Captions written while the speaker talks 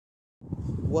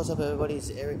What's up, everybody? It's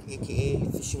Eric, aka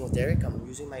Fishing with Eric. I'm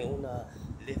using my own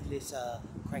lipless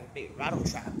crankbait rattle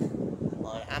trap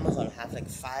on Amazon. I have like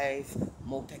 5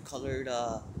 multicolored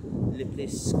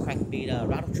lipless crankbait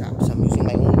rattle traps. I'm using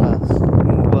my own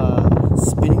new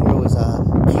spinning reel. Is a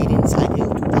Cadence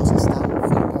Ideal 2000 style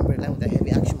 40-pound braid line with a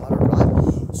heavy action water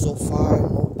rod. So far,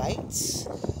 no bites.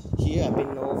 Here, I've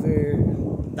been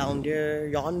down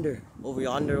there, over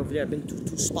there. I've been to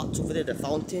 2 spots over there, the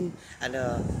fountain and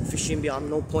fishing beyond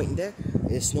no point there.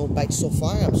 There's no bites so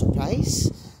far. I'm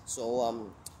surprised.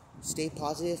 So stay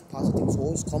positive. Positive things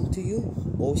always come to you.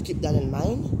 Always keep that in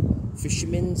mind.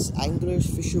 Fishermen, anglers,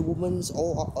 fisherwomen,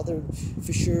 all other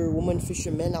fisherwomen,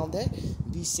 fishermen out there,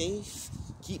 be safe.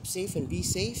 Keep safe and be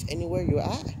safe anywhere you're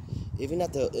at. Even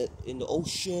at in the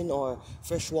ocean or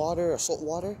fresh water or salt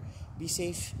water, be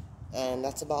safe. And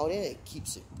that's about it.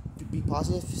 Be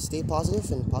positive, stay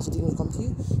positive, and positive things will come to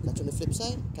you. Catch you on the flip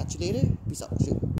side. Catch you later. Peace out. Shoot.